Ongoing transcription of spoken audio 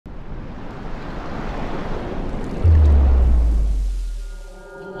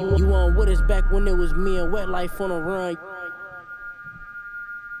with us back when it was me and Wet Life on a run.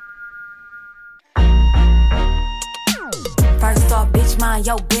 First off, bitch, mind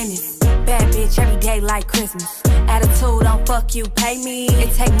your business. Bad bitch every day like Christmas. Attitude, don't fuck you, pay me.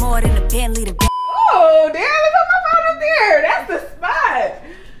 It take more than a Bentley to. Oh, damn, look at my phone up there. That's the spot.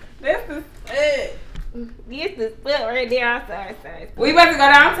 That's the spot. This the spot right there. I'm sorry. We about to go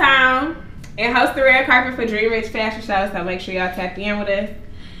downtown and host the red carpet for Dream Rich Fashion Show, so make sure y'all tap in with us.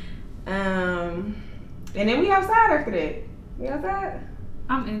 And then we outside after that. We outside?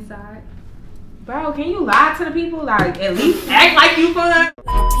 I'm inside. Bro, can you lie to the people? Like, at least act like you fun. Like a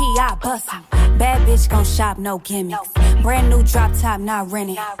P.I. bustin'. Bad bitch gon' shop, no gimmicks. Brand new drop top, not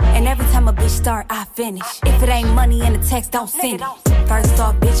renting. And every time a bitch start, I finish. If it ain't money in the text, don't send it. First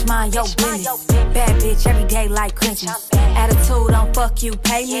off, bitch, mind your business. Bad bitch every day like Christmas. Attitude, don't fuck you,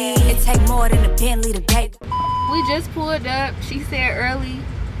 pay me. It take more than a Bentley to date. We just pulled up. She said early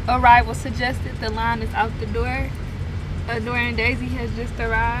arrival suggested. The line is out the door. Adore and Daisy has just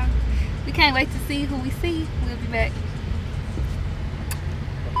arrived. We can't wait to see who we see. We'll be back.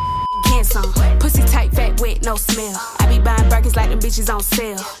 Pussy tight, fat, wet, no smell. I be buying Birkins like them bitches on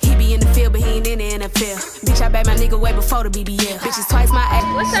sale. He be in the field, but he ain't in the NFL. Bitch, I bet my nigga way before the BBL. Bitches twice my age.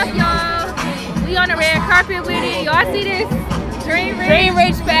 What's up, y'all? We on the red carpet with it. Y'all see this? Dream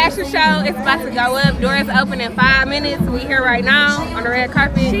Rich Fashion Show. It's about to go up. Doors open in 5 minutes. We here right now on the red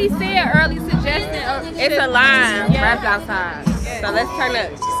carpet. She said early suggestion. It's a line wrapped outside. So let's turn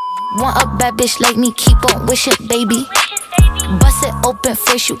up. Want a bad bitch like me, keep on wishing, baby. Bust it open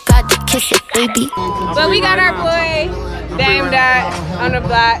first, you got to kiss it, baby. But we got our boy, Dame Dot, on the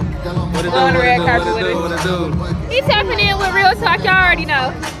block. On the red carpet with us. He's tapping in with real talk, y'all already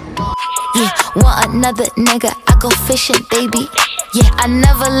know. Yeah, want another nigga, I go fishing, baby. Yeah, I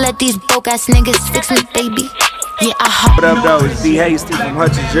never let these broke ass niggas fix me, baby. Yeah, I hop. What up, though? It's D Hasty from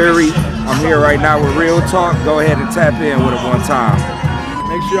Hutchins Jury. I'm here right now with Real Talk. Go ahead and tap in with it one time.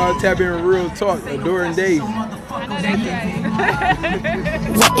 Make sure y'all tap in with Real Talk, Adore and Daisy.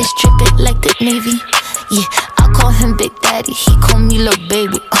 What is trippin' like the Navy? Yeah, I call him Big Daddy, he call me Lil'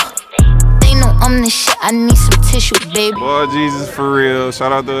 Baby. They know I'm the shit, I need some tissue, baby. Boy, Jesus, for real.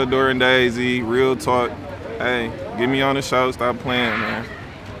 Shout out to Adore and Daisy, Real Talk. Hey, get me on the show, stop playing, man.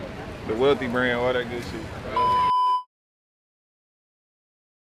 The Wealthy brand, all that good shit.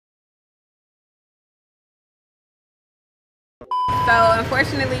 So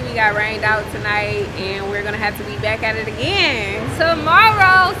unfortunately we got rained out tonight and we're gonna have to be back at it again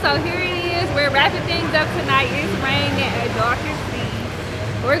Tomorrow. So here it is. We're wrapping things up tonight. It's raining as y'all can see.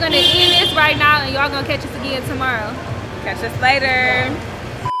 We're gonna end this right now and y'all gonna catch us again tomorrow. Catch us later.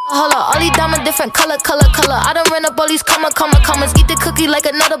 Hold up, all these diamonds different color. I done ran up all these commas. Eat the cookie like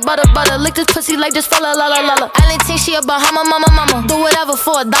another butter. Lick this pussy like just fella, la. Island think she a Bahama, mama. Do whatever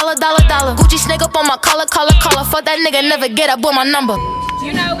for $1. Gucci snake up on my collar. Fuck that nigga, never get up with my number.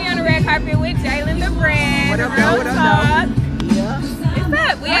 You know we on the red carpet with Jalen the brand. What up, y'all? What up, y'all? Yeah. It's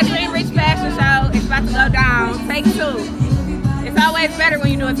up. We at Dream Rich Fashion Show. It's about to go down. Take 2. It's always better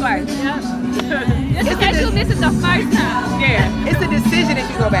when you do it twice. Just in case you miss it the first time. Yeah. It's a decision if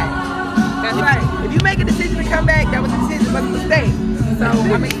you go back. That's right. If you make a decision to come back, that was a decision, but a mistake. So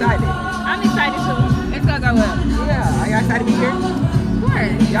I'm excited. I'm excited too. It's gonna go up. Yeah, are y'all excited to be here? Of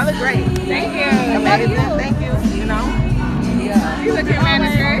course. Y'all look great. Thank you. Amazing. Thank you. You know? Yeah. You look your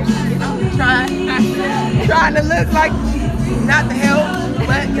manager. You know, trying to look like not the help,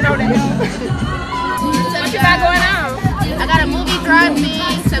 but you know the help. What you got going on? I got a movie driving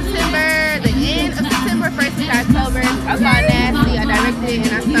September, the end of September, 1st week of October. It's called Nasty. I directed it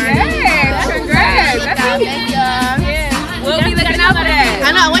and I started it. Yes, congrats. Thank y'all. Yeah. We'll be looking out for that. I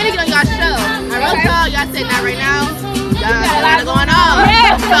know, I'm waiting to get on y'all show. I wrote y'all said not right now. Y'all got a lot going on.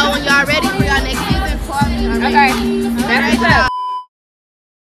 Yeah. So when y'all ready for y'all next season, call me. Okay. That's what's up.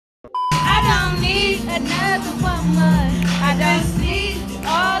 I don't need another woman. I don't need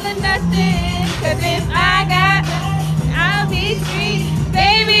all or nothing. Cause if I got, I'll be free.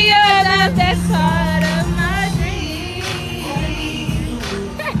 Baby, your love, that's part of my dream.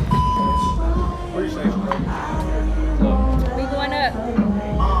 We going up.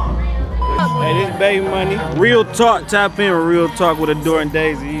 Hey, this baby money. Real Talk, tap in with Real Talk with Adore and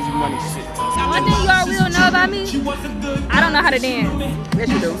Daisy. Easy money shit. One thing y'all will know about me, I don't know how to dance. Yes,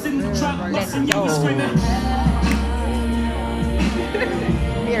 you do.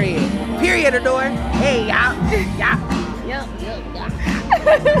 Period, Adore. Hey, y'all.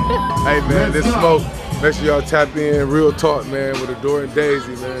 Hey, man, this Smoke. Make sure y'all tap in. Real Talk, man, with Adore and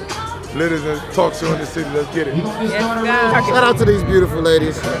Daisy, man. Litters and talk show in the city. Let's get it. Shout out to these beautiful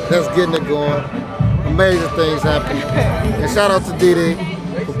ladies that's getting it going. Amazing things happen. And shout out to Didi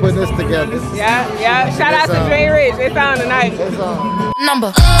for putting this together. Yeah. Shout out to Dream Rich. It's on tonight. It's on.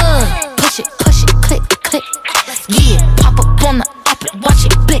 Number. Push it, click, click. Yeah, pop up on the up and watch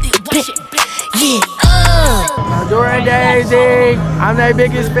it, blick, blick. Yeah. Dora Daisy, I'm their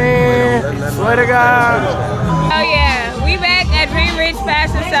biggest fan. Swear to God. Oh yeah, we back at Dream Rich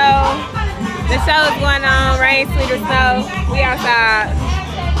Fashion Show. The show is going on, rain, sleet, or snow. We outside.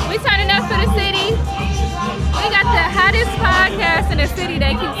 We turning up for the city. We got the hottest podcast in the city.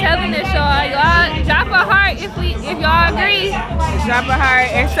 They keep telling us, y'all drop a heart if y'all agree. Drop a heart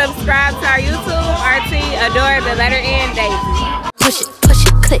and subscribe to our YouTube, RT Adore the letter N Daisy. Push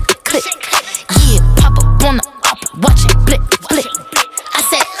it, click, click. Yeah, pop up on the up, watch it, blick, blick. I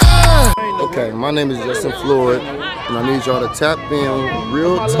said, Okay, my name is Justin Floyd, and I need y'all to tap in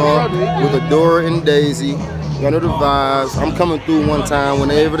Real Talk with Adora and Daisy. Y'all know the vibes. I'm coming through one time.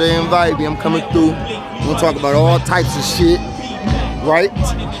 Whenever they invite me, I'm coming through. We're gonna talk about all types of shit. Right?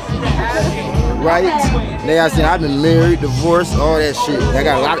 They asked me, I've been married, divorced, all that shit. I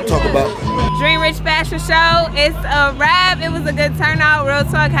got a lot to talk about. Dream Rich Fashion Show. It's a wrap. It was a good turnout. Real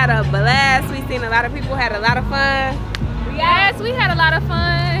Talk had a blast. We seen a lot of people had a lot of fun. Yes, we had a lot of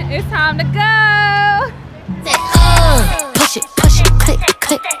fun. It's time to go. push it, click,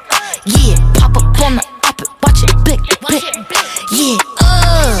 click.